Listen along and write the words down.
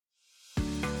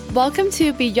Welcome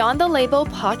to Beyond the Label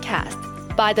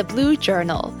podcast by The Blue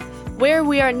Journal, where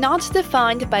we are not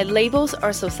defined by labels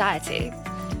or society.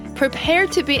 Prepare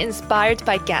to be inspired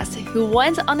by guests who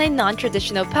went on a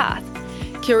non-traditional path,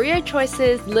 career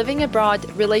choices, living abroad,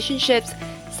 relationships,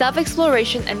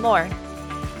 self-exploration, and more.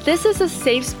 This is a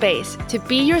safe space to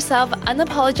be yourself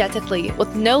unapologetically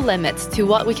with no limits to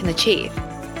what we can achieve.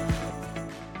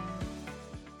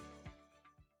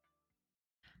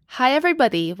 Hi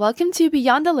everybody, welcome to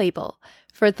Beyond the Label.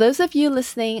 For those of you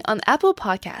listening on Apple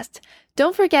Podcast,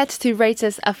 don't forget to rate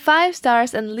us 5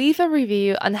 stars and leave a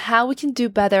review on how we can do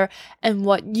better and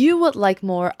what you would like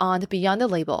more on Beyond the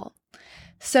Label.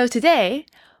 So today,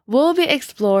 we'll be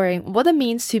exploring what it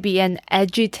means to be an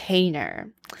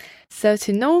edutainer. So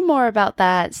to know more about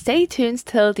that, stay tuned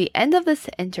till the end of this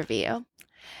interview.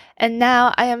 And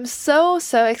now I am so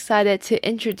excited to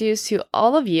introduce to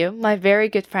all of you my very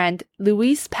good friend,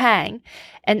 Louise Pang,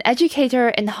 an educator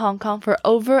in Hong Kong for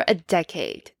over a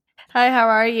decade. Hi, how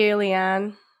are you,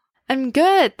 Leanne? I'm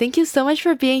good. Thank you so much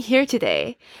for being here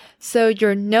today. So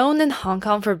you're known in Hong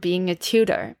Kong for being a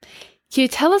tutor. Can you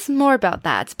tell us more about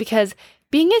that? Because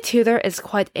being a tutor is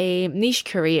quite a niche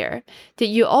career. Did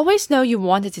you always know you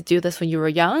wanted to do this when you were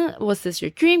young? Was this your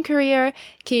dream career?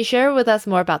 Can you share with us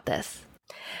more about this?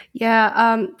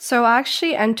 Yeah, so I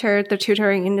actually entered the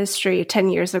tutoring industry 10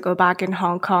 years ago back in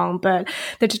Hong Kong, but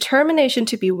the determination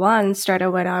to be one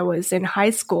started when I was in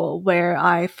high school, where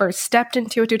I first stepped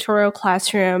into a tutorial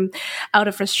classroom out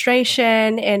of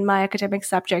frustration in my academic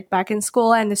subject back in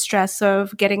school and the stress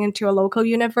of getting into a local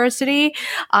university.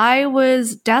 I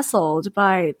was dazzled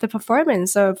by the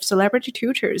performance of celebrity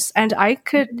tutors, and I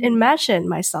could imagine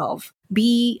myself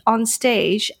be on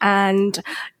stage and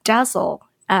dazzle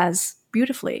as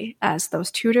beautifully as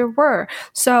those tutors were.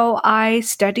 So I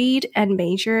studied and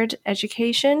majored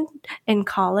education in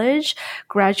college,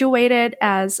 graduated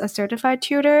as a certified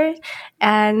tutor,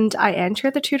 and I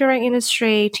entered the tutoring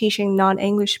industry teaching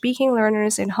non-English speaking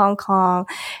learners in Hong Kong.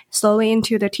 Slowly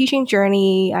into the teaching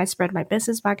journey, I spread my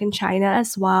business back in China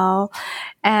as well.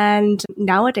 And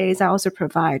nowadays, I also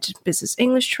provide business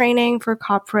English training for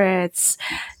corporates.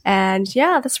 And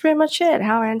yeah, that's pretty much it,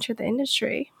 how I entered the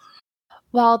industry.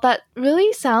 Wow, that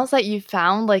really sounds like you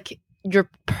found your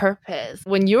purpose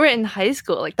when you were in high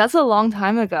school. That's a long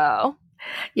time ago.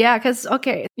 Yeah, because,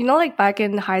 back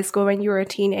in high school when you were a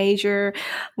teenager,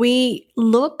 we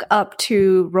look up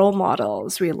to role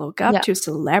models, we look up to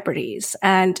celebrities.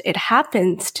 And it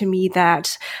happens to me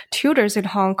that tutors in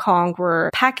Hong Kong were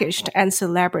packaged and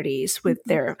celebrities with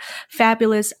their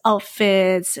fabulous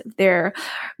outfits, their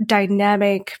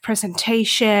dynamic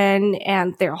presentation,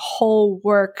 and their whole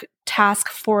work task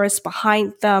force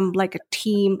behind them, like a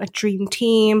team, a dream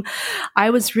team. I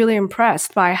was really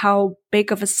impressed by how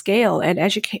big of a scale an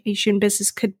education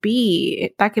business could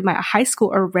be back in my high school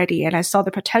already, and I saw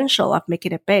the potential of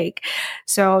making it big.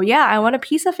 So yeah, I want a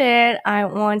piece of it. I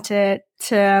wanted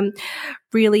to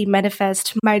really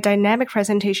manifest my dynamic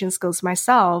presentation skills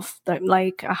myself,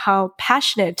 like how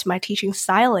passionate my teaching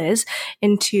style is,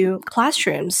 into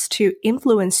classrooms to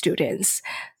influence students.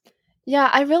 Yeah,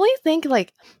 I really think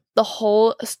the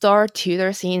whole star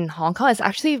tutor scene in Hong Kong is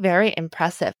actually very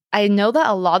impressive. I know that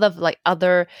a lot of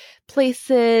other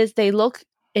places, they look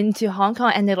into Hong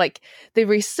Kong and they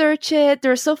research it.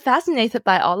 They're so fascinated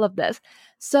by all of this.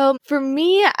 So for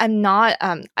me, I'm not,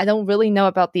 I don't really know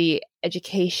about the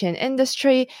education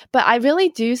industry, but I really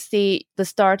do see the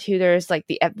star tutors,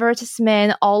 the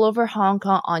advertisement all over Hong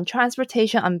Kong on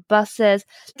transportation, on buses.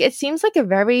 It seems like a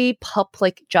very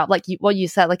public job, what you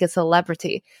said, like a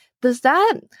celebrity. Does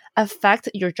that affect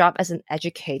your job as an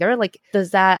educator?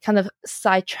 Does that kind of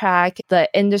sidetrack the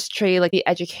industry, the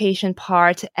education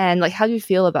part? And how do you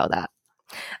feel about that?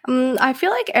 I feel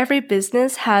like every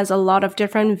business has a lot of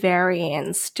different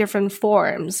variants, different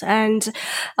forms, and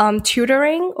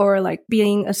tutoring or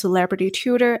being a celebrity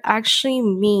tutor actually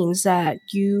means that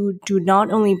you do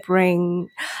not only bring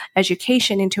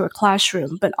education into a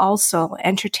classroom, but also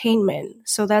entertainment.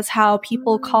 So that's how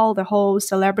people call the whole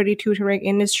celebrity tutoring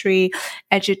industry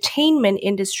edutainment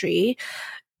industry.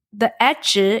 The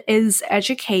edge is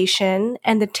education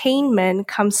and the tainment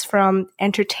comes from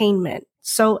entertainment.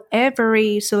 So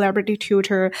every celebrity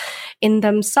tutor in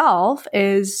themselves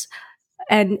is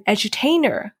an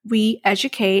edutainer. We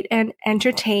educate and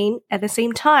entertain at the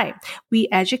same time. We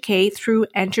educate through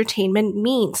entertainment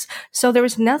means. So there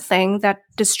was nothing that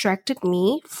distracted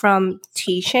me from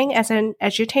teaching as an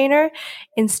edutainer.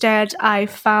 Instead, I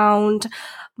found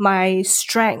my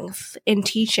strength in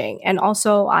teaching. And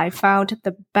also I found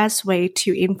the best way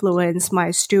to influence my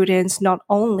students, not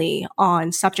only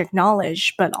on subject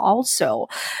knowledge, but also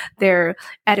their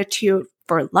attitude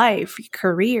for life,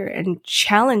 career, and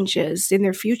challenges in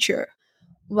their future.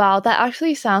 Wow, that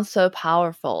actually sounds so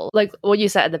powerful. Like what you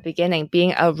said at the beginning,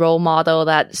 being a role model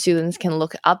that students can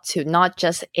look up to, not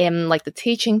just in like the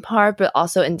teaching part, but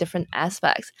also in different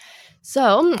aspects.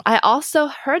 So I also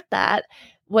heard that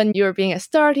when you were being a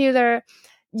star tutor,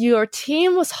 your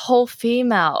team was whole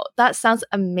female. That sounds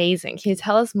amazing. Can you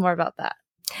tell us more about that?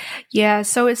 Yeah,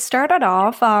 so it started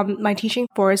off, my teaching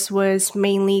force was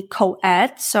mainly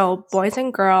co-ed, so boys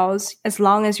and girls, as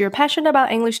long as you're passionate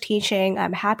about English teaching,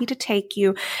 I'm happy to take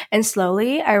you. And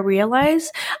slowly I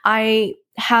realized I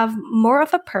have more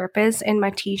of a purpose in my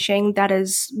teaching that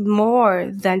is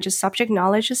more than just subject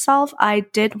knowledge itself. I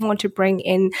did want to bring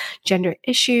in gender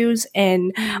issues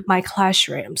in my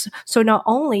classrooms. So not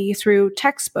only through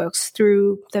textbooks,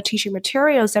 through the teaching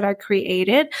materials that I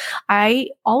created, I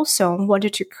also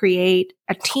wanted to create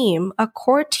a team, a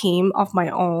core team of my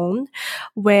own,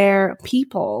 where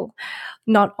people,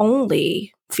 not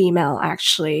only female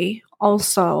actually,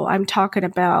 also I'm talking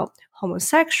about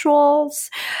homosexuals,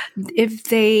 if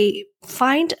they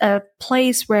find a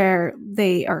place where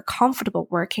they are comfortable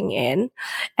working in,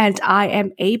 and I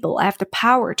have the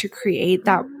power to create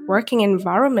that working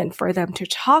environment for them to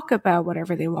talk about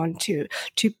whatever they want to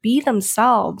be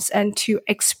themselves and to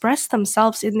express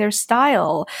themselves in their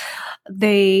style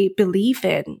they believe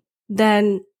in,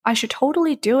 then I should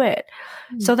totally do it.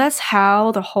 So that's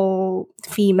how the whole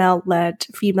female-led,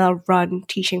 female-run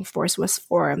teaching force was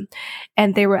formed.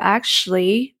 And they were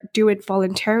actually do it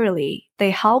voluntarily.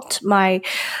 They helped my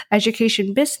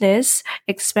education business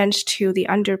expand to the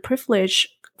underprivileged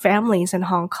families in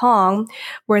Hong Kong,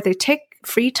 where they take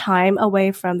free time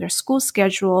away from their school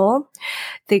schedule.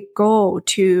 They go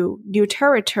to new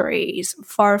territories,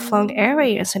 far-flung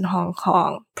areas in Hong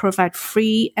Kong, provide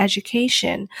free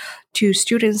education to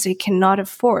students they cannot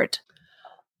afford.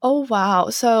 Oh, wow.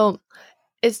 So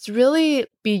it's really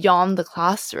beyond the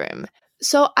classroom.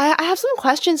 So I have some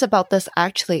questions about this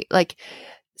actually. Like,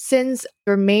 since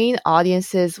your main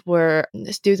audiences were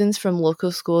students from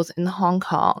local schools in Hong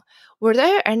Kong, were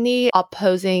there any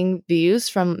opposing views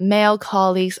from male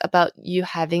colleagues about you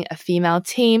having a female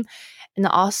team? And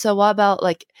also, what about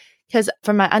like, because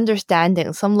from my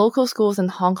understanding, some local schools in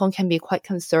Hong Kong can be quite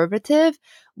conservative.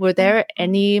 Were there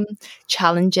any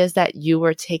challenges that you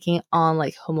were taking on,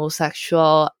 like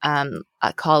homosexual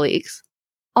colleagues?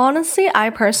 Honestly, I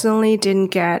personally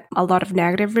didn't get a lot of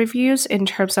negative reviews in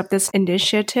terms of this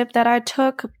initiative that I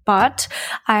took, but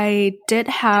I did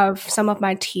have some of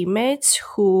my teammates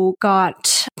who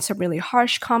got some really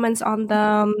harsh comments on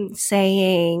them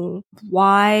saying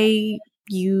why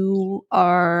you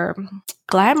are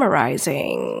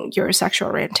glamorizing your sexual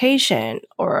orientation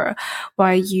or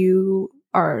why you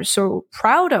are so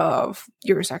proud of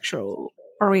your sexual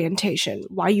orientation,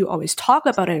 why you always talk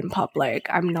about it in public.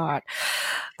 I'm not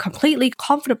completely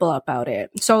comfortable about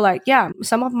it. So like, yeah,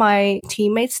 some of my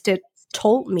teammates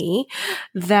told me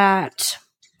that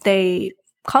they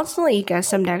constantly get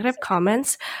some negative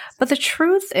comments. But the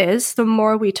truth is, the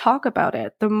more we talk about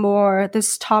it, the more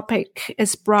this topic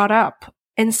is brought up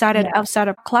inside and outside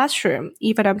of classroom.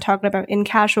 Even I'm talking about in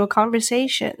casual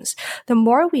conversations. The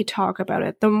more we talk about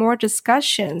it, the more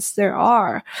discussions there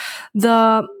are,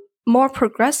 the more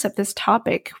progressive this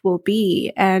topic will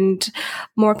be and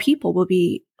more people will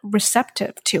be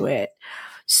receptive to it.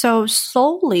 So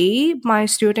slowly, my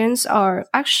students are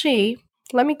actually,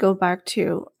 let me go back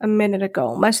to a minute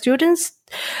ago. My students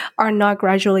are not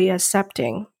gradually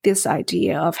accepting this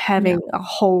idea of having a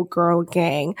whole girl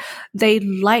gang. They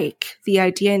like the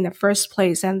idea in the first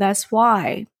place, and that's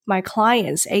why my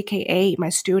clients, aka my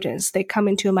students, they come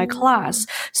into my class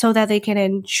so that they can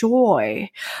enjoy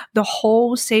the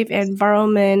whole safe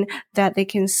environment that they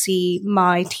can see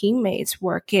my teammates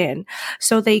work in.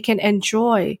 So they can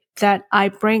enjoy that I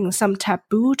bring some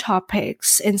taboo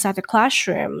topics inside the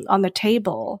classroom on the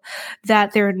table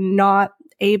that they're not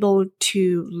able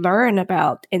to learn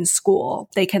about in school.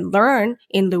 They can learn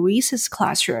in Louise's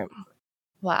classroom.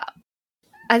 Wow.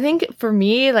 I think for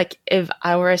me, like if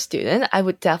I were a student, I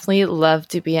would definitely love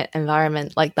to be in an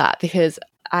environment like that because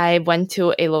I went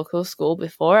to a local school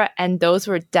before and those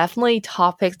were definitely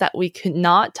topics that we could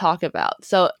not talk about.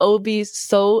 So it would be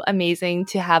so amazing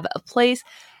to have a place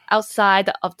outside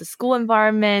of the school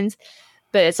environment,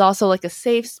 but it's also like a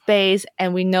safe space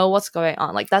and we know what's going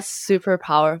on. Like that's super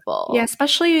powerful. Yeah,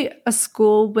 especially a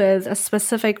school with a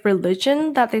specific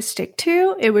religion that they stick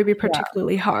to, it would be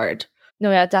particularly hard. No,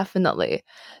 yeah, definitely.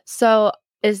 So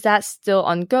is that still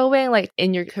ongoing? Like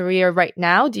in your career right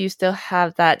now, do you still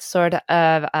have that sort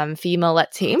of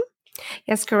female-led team?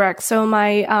 Yes, correct. So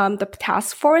my the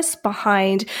task force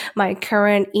behind my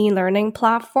current e-learning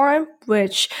platform,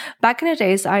 which back in the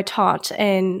days I taught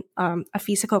in a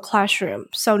physical classroom.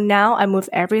 So now I move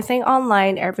everything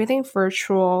online, everything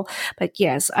virtual. But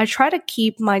yes, I try to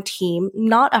keep my team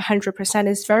not 100%.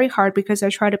 It's very hard because I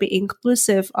try to be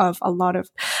inclusive of a lot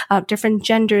of different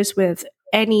genders with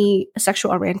any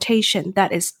sexual orientation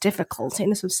that is difficult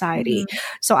in a society.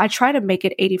 So I try to make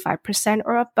it 85%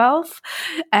 or above.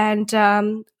 And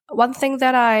one thing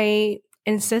that I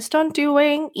insist on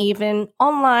doing, even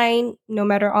online, no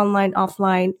matter online,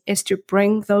 offline, is to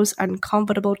bring those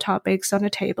uncomfortable topics on the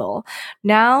table.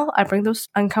 Now I bring those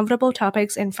uncomfortable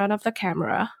topics in front of the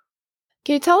camera.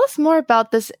 Can you tell us more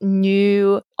about this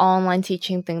new online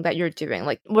teaching thing that you're doing?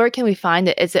 Like, where can we find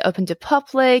it? Is it open to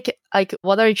public? Like,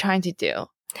 what are you trying to do?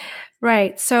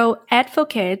 Right. So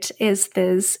Advocate is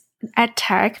this ed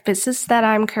tech business that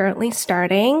I'm currently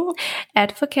starting.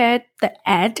 Advocate, the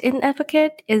ed in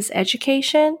Advocate is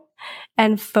education.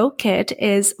 And Vocate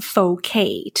is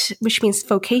vocate, which means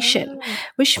vocation,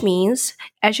 which means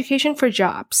education for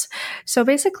jobs. So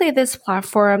basically this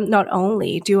platform, not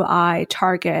only do I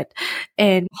target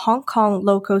in Hong Kong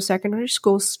local secondary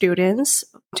school students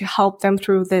to help them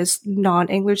through this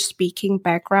non-English speaking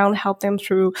background, help them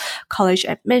through college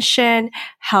admission,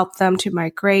 help them to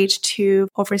migrate to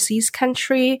overseas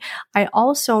country. I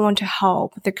also want to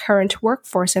help the current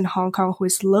workforce in Hong Kong who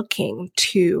is looking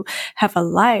to have a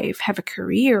life, have a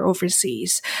career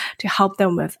overseas, to help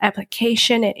them with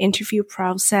application and interview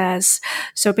process.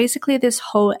 So basically this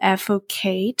whole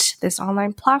Advocate, this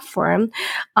online platform,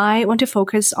 I want to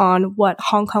focus on what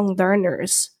Hong Kong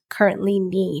learners currently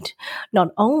need.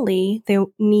 Not only they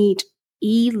need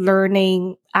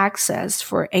e-learning access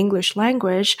for English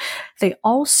language, they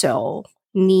also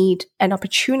need an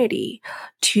opportunity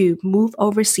to move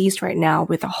overseas right now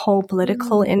with the whole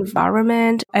political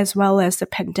environment as well as the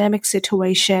pandemic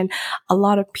situation. A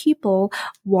lot of people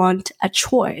want a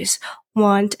choice,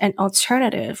 want an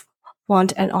alternative,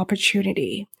 want an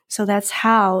opportunity. So that's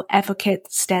how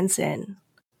Advocate stands in.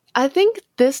 I think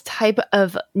this type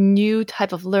of new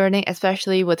type of learning,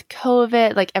 especially with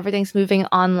COVID, like everything's moving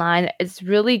online, it's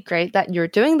really great that you're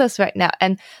doing this right now.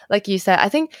 And like you said, I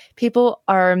think people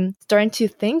are starting to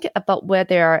think about where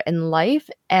they are in life.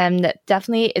 And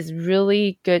definitely is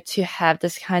really good to have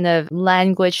this kind of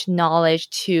language knowledge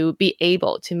to be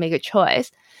able to make a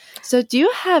choice. So do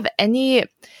you have any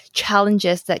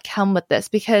challenges that come with this?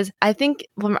 Because I think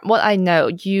from what I know,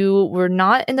 you were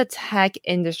not in the tech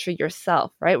industry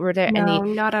yourself, right? Were there any? No,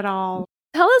 not at all.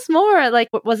 Tell us more. Like,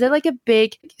 was it like a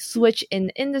big switch in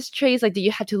industries? Like, did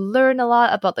you have to learn a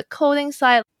lot about the coding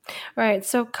side? Right.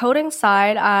 So coding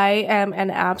side, I am an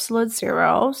absolute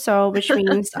zero. So which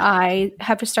means I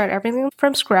have to start everything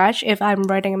from scratch if I'm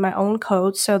writing my own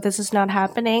code. So this is not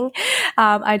happening.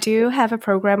 I do have a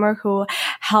programmer who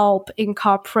help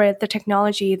incorporate the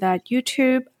technology that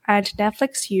YouTube and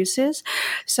Netflix uses.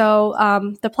 So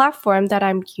the platform that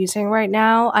I'm using right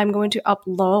now, I'm going to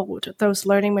upload those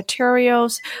learning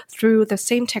materials through the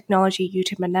same technology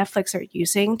YouTube and Netflix are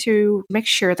using to make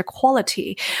sure the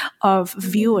quality of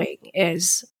viewing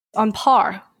is on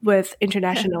par with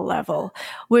international level,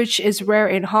 which is rare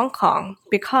in Hong Kong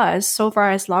because so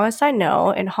far as long as I know,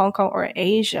 in Hong Kong or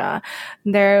Asia,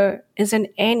 there isn't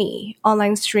any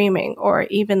online streaming or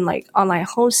even like online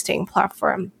hosting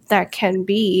platform that can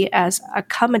be as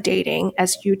accommodating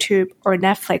as YouTube or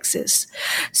Netflix is.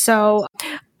 So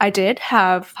I did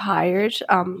have hired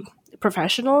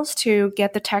professionals to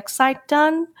get the tech side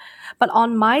done. But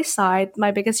on my side,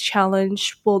 my biggest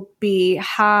challenge will be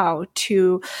how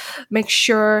to make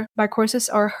sure my courses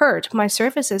are heard, my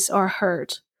services are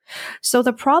heard. So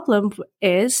the problem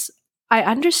is, I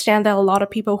understand that a lot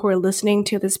of people who are listening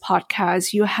to this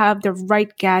podcast, you have the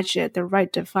right gadget, the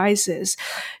right devices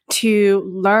to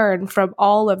learn from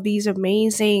all of these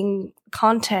amazing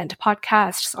content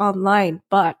podcasts online.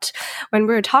 But when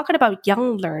we're talking about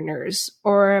young learners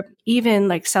or even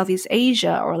like Southeast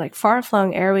Asia or like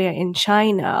far-flung area in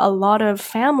China, a lot of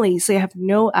families, they have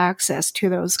no access to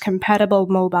those compatible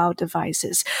mobile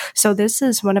devices. So this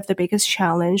is one of the biggest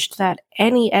challenge that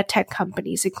any edtech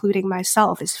companies, including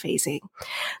myself, is facing.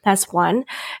 That's one.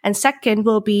 And second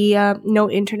will be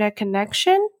no internet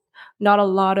connection. Not a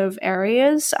lot of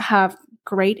areas have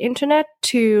great internet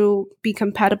to be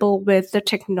compatible with the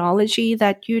technology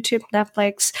that YouTube,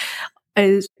 Netflix,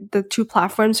 is the two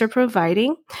platforms are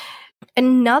providing.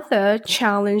 Another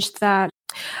challenge that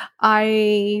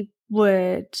I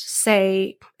would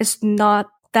say is not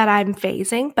that I'm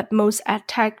facing, but most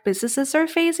edtech businesses are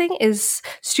facing is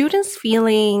students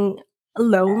feeling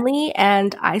lonely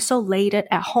and isolated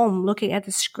at home looking at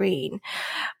the screen.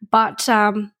 But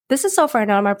this is so far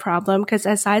not my problem because,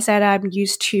 as I said, I'm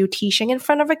used to teaching in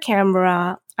front of a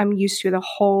camera. I'm used to the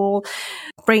whole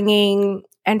bringing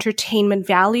entertainment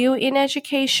value in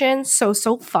education. So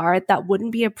far, that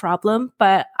wouldn't be a problem.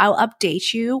 But I'll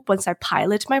update you once I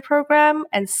pilot my program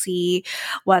and see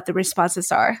what the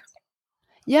responses are.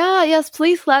 Yeah, yes,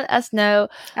 please let us know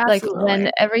like Absolutely.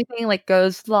 when everything like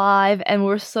goes live, and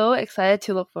we're so excited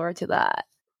to look forward to that.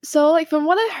 So like from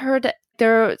what I heard,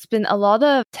 there's been a lot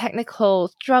of technical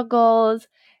struggles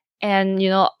and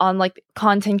on like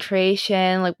content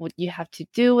creation, like what you have to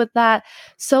do with that.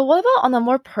 So what about on a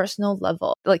more personal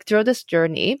level? Like through this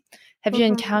journey, have you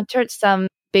encountered some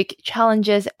big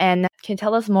challenges, and can you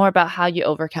tell us more about how you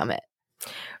overcome it?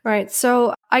 Right.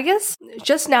 So I guess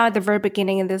just now at the very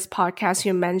beginning in this podcast,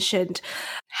 you mentioned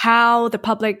how the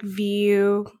public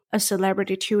view a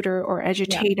celebrity tutor or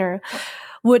edutainer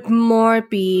would more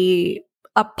be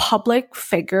a public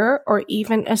figure or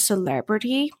even a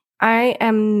celebrity. I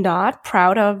am not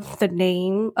proud of the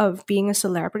name of being a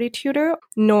celebrity tutor,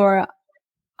 nor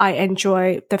I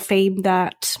enjoy the fame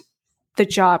that the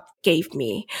job gave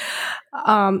me.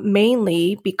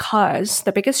 Mainly because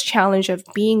the biggest challenge of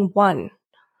being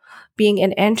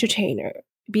an entertainer,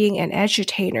 being an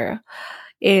edutainer,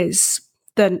 is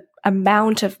the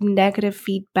amount of negative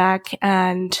feedback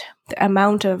and the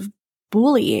amount of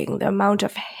bullying, the amount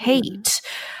of hate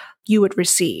you would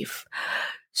receive.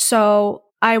 So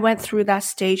I went through that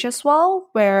stage as well,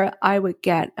 where I would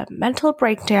get a mental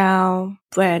breakdown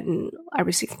when I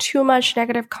received too much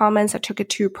negative comments. I took it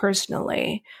too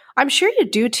personally. I'm sure you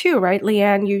do too, right,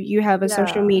 Leanne? You have a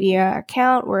social media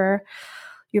account where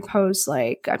you post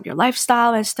like your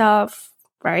lifestyle and stuff,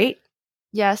 right?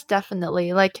 Yes,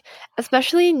 definitely. Like,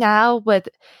 especially now with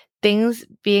things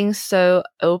being so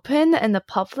open in the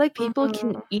public, people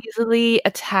can easily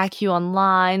attack you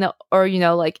online, or,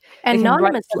 like they can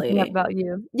write something Anonymously. about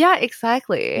you. Yeah,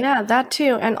 exactly. Yeah, that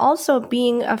too. And also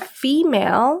being a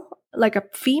female, like a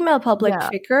female public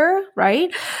figure,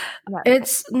 right? Yeah.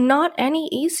 It's not any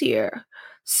easier.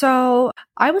 So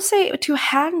I would say to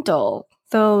handle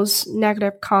those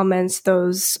negative comments,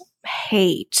 those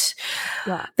hate,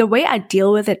 the way I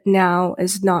deal with it now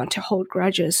is not to hold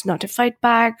grudges, not to fight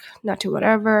back, not to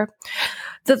whatever.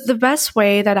 The best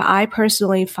way that I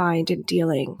personally find in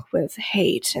dealing with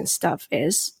hate and stuff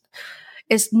is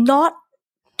not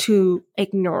to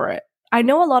ignore it. I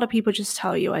know a lot of people just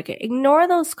tell you, like, ignore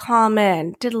those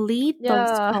comments, delete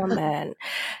those comments,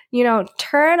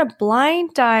 turn a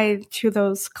blind eye to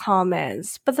those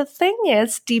comments. But the thing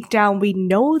is, deep down, we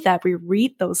know that we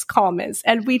read those comments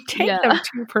and we take them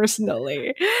too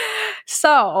personally.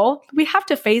 So we have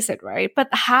to face it, right? But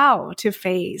how to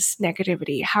face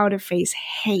negativity, how to face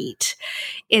hate,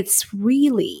 it's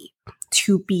really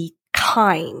to be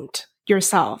kind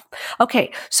yourself.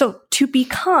 Okay, so to be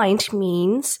kind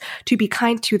means to be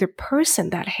kind to the person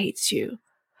that hates you.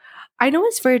 I know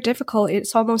it's very difficult. It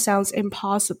almost sounds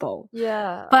impossible.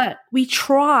 Yeah. But we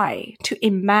try to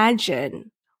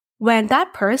imagine when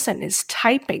that person is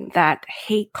typing that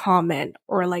hate comment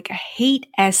or like a hate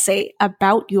essay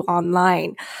about you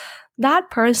online, that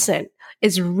person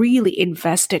is really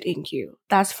invested in you.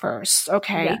 That's first,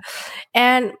 okay? Yeah.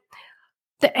 And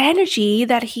the energy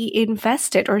that he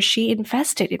invested or she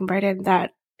invested in writing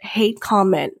that hate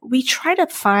comment, we try to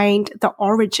find the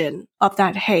origin of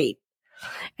that hate.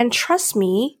 And trust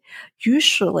me,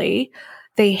 usually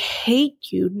they hate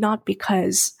you not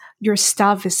because your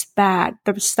stuff is bad,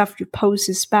 the stuff you post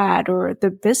is bad, or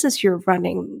the business you're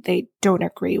running they don't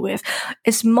agree with.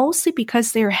 It's mostly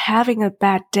because they're having a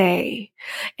bad day.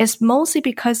 It's mostly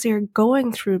because they're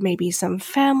going through maybe some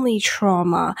family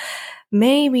trauma.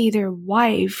 Maybe their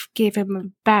wife gave him a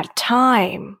bad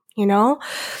time,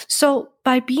 So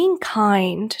by being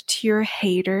kind to your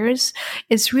haters,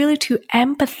 it's really to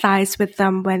empathize with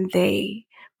them when they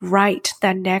write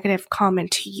that negative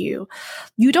comment to you.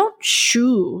 You don't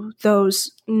shoo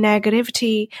those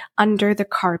negativity under the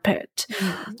carpet.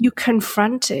 You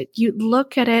confront it. You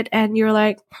look at it and you're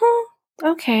like,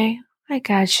 okay, I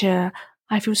gotcha.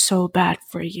 I feel so bad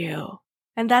for you.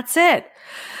 And that's it.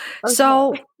 Okay.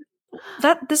 So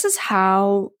this is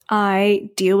how I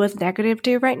deal with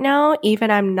negativity right now.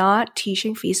 Even I'm not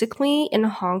teaching physically in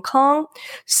Hong Kong,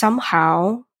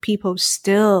 somehow people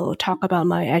still talk about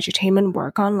my edutainment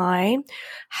work online.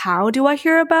 How do I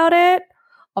hear about it?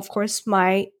 Of course,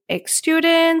 my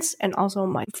ex-students and also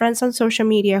my friends on social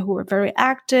media who are very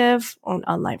active on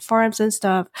online forums and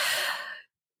stuff.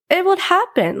 It would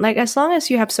happen. Like, as long as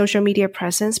you have social media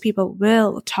presence, people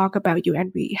will talk about you.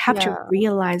 And we have to Yeah.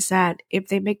 realize that if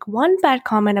they make one bad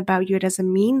comment about you, it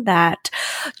doesn't mean that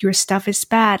your stuff is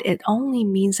bad. It only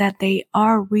means that they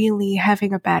are really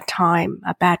having a bad time,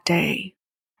 a bad day.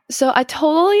 So I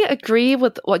totally agree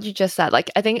with what you just said. Like,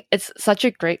 I think it's such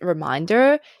a great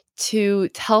reminder to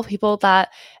tell people that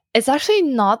it's actually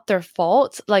not their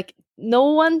fault. Like,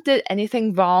 no one did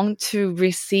anything wrong to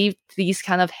receive these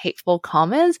kind of hateful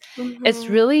comments. It's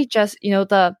Mm-hmm. really just,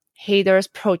 the haters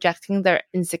projecting their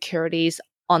insecurities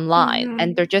online,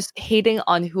 and they're Mm-hmm. just hating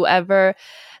on whoever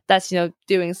that's,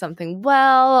 doing something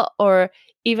well, or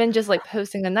even just like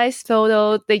posting a nice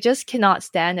photo. They just cannot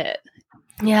stand it.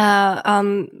 Yeah,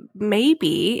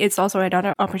 maybe it's also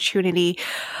another opportunity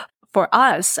for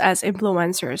us as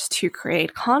influencers to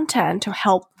create content to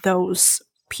help those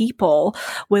people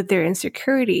with their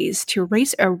insecurities to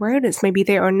raise awareness. Maybe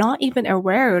they are not even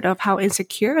aware of how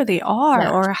insecure they are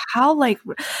Yeah. or how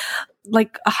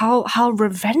how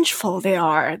revengeful they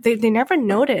are. They never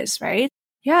notice, right?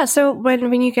 Yeah, so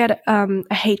when you get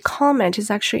a hate comment, it's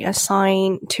actually a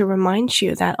sign to remind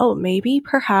you that, oh, maybe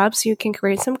perhaps you can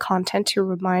create some content to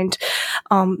remind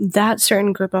that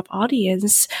certain group of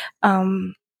audience,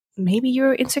 maybe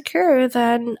you're insecure,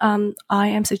 then I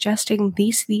am suggesting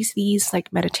these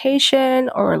like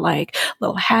meditation or like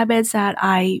little habits that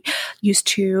I used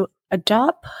to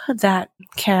adopt that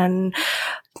can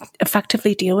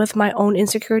effectively deal with my own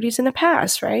insecurities in the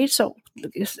past, right? So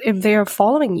if they are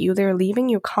following you, they're leaving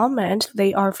you comment,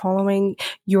 they are following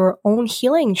your own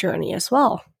healing journey as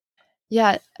well.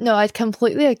 Yeah, no, I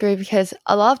completely agree because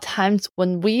a lot of times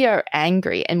when we are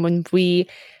angry and when we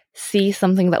see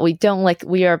something that we don't like,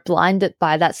 we are blinded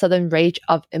by that sudden rage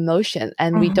of emotion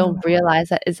and we don't Mhm. realize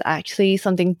that it's actually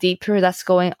something deeper that's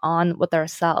going on with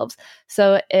ourselves.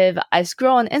 So if I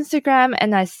scroll on Instagram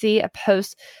and I see a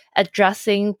post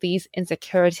addressing these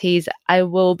insecurities, I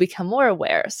will become more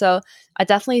aware. So I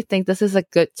definitely think this is a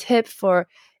good tip for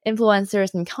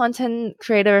influencers and content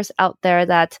creators out there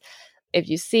that if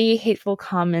you see hateful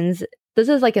comments, this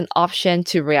is like an option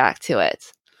to react to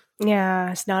it.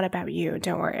 Yeah, it's not about you.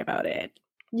 Don't worry about it.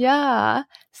 Yeah.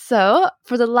 So,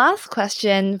 for the last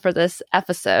question for this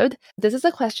episode, this is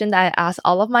a question that I ask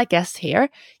all of my guests here.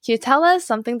 Can you tell us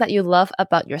something that you love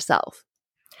about yourself?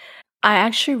 I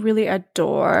actually really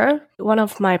adore one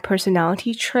of my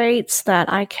personality traits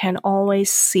that I can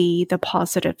always see the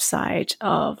positive side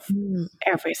of Mm.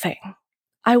 everything.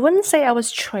 I wouldn't say I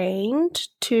was trained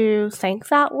to think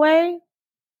that way,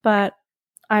 but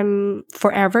I'm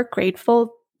forever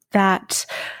grateful that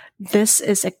this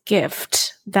is a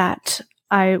gift that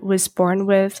I was born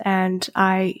with and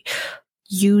I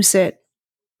use it,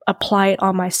 apply it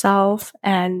on myself,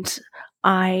 and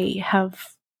I have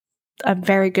a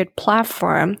very good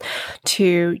platform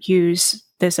to use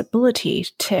this ability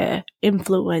to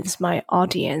influence my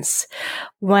audience.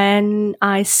 When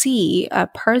I see a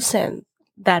person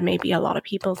that maybe a lot of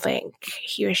people think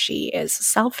he or she is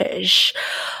selfish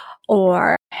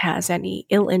or has any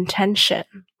ill intention,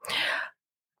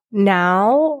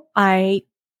 now I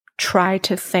try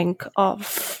to think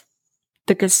of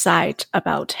the good side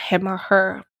about him or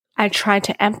her. I try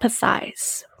to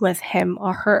empathize with him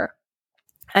or her.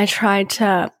 I try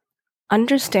to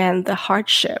understand the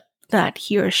hardship that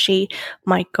he or she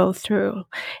might go through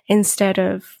instead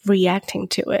of reacting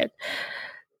to it.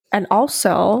 And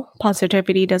also,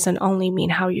 positivity doesn't only mean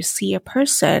how you see a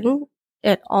person.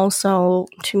 It also,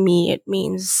 to me, it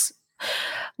means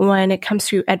when it comes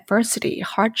to adversity,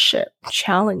 hardship,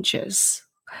 challenges.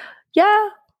 Yeah,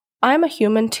 I'm a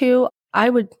human too. I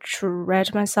would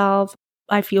dread myself.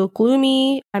 I feel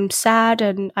gloomy, I'm sad,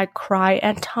 and I cry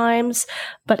at times.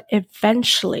 But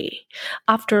eventually,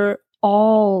 after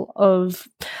all of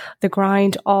the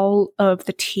grind, all of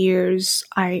the tears,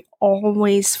 I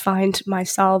always find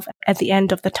myself at the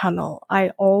end of the tunnel.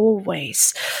 I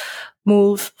always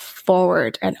move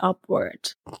forward and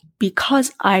upward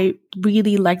because I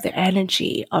really like the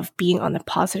energy of being on the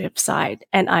positive side.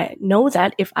 And I know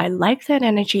that if I like that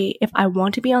energy, if I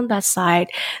want to be on that side,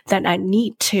 then I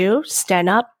need to stand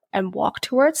up and walk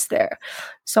towards there.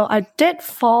 So I did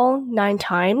fall 9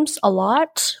 times, a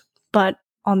lot, but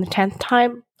on the 10th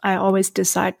time, I always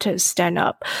decide to stand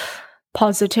up.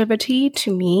 Positivity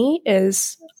to me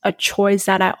is a choice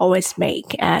that I always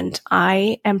make, and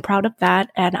I am proud of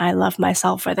that, and I love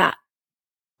myself for that.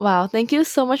 Wow, thank you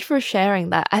so much for sharing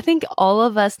that. I think all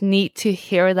of us need to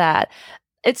hear that.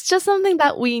 It's just something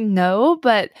that we know,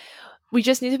 but we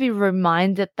just need to be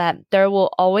reminded that there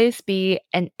will always be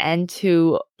an end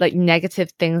to like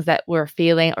negative things that we're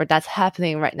feeling or that's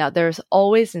happening right now. There's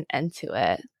always an end to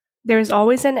it. There's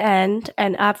always an end,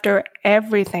 and after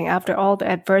everything, after all the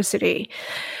adversity,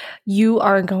 you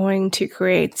are going to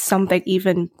create something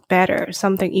even better,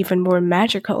 something even more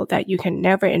magical that you can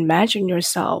never imagine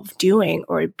yourself doing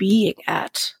or being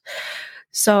at.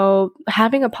 So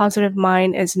having a positive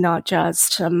mind is not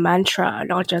just a mantra,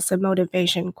 not just a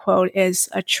motivation quote, is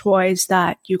a choice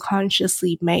that you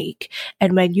consciously make.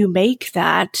 And when you make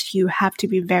that, you have to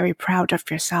be very proud of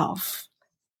yourself.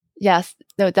 Yes,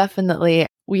 no, definitely.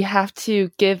 We have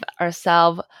to give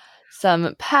ourselves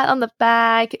some pat on the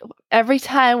back every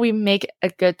time we make a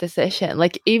good decision.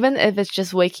 Like even if it's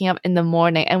just waking up in the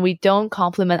morning and we don't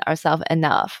compliment ourselves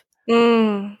enough.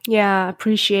 Yeah,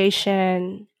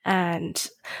 appreciation and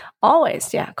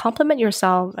always, compliment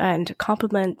yourself and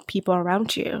compliment people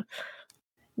around you.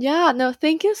 Yeah, no,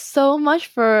 thank you so much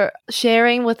for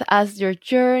sharing with us your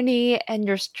journey and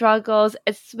your struggles.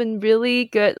 It's been really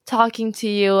good talking to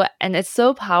you, and it's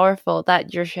so powerful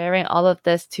that you're sharing all of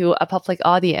this to a public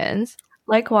audience.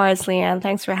 Likewise, Leanne,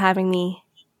 thanks for having me.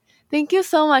 Thank you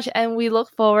so much, and we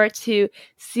look forward to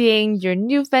seeing your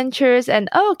new ventures. And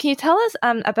can you tell us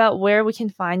about where we can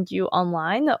find you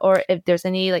online, or if there's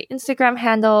any like Instagram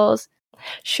handles?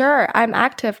 Sure, I'm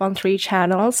active on 3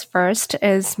 channels. First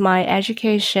is my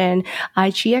education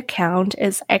IG account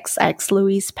is XX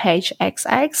Louise Page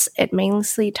XX. It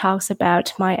mainly talks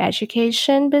about my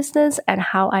education business and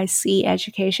how I see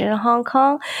education in Hong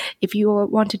Kong. If you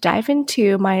want to dive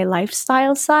into my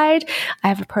lifestyle side, I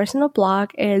have a personal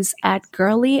blog is at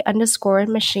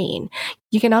girly_machine.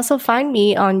 You can also find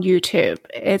me on YouTube.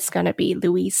 It's gonna be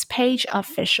Louise Page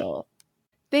Official.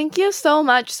 Thank you so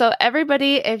much. So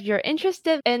everybody, if you're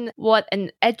interested in what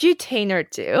an edutainer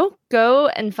do, go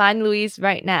and find Louise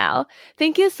right now.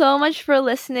 Thank you so much for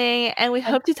listening, and we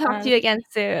hope to talk to you again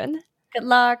soon. Good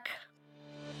luck.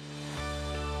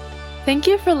 Thank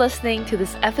you for listening to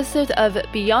this episode of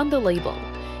Beyond the Label.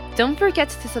 Don't forget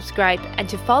to subscribe and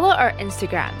to follow our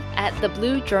Instagram at The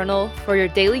Blue Journal for your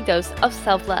daily dose of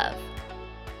self-love.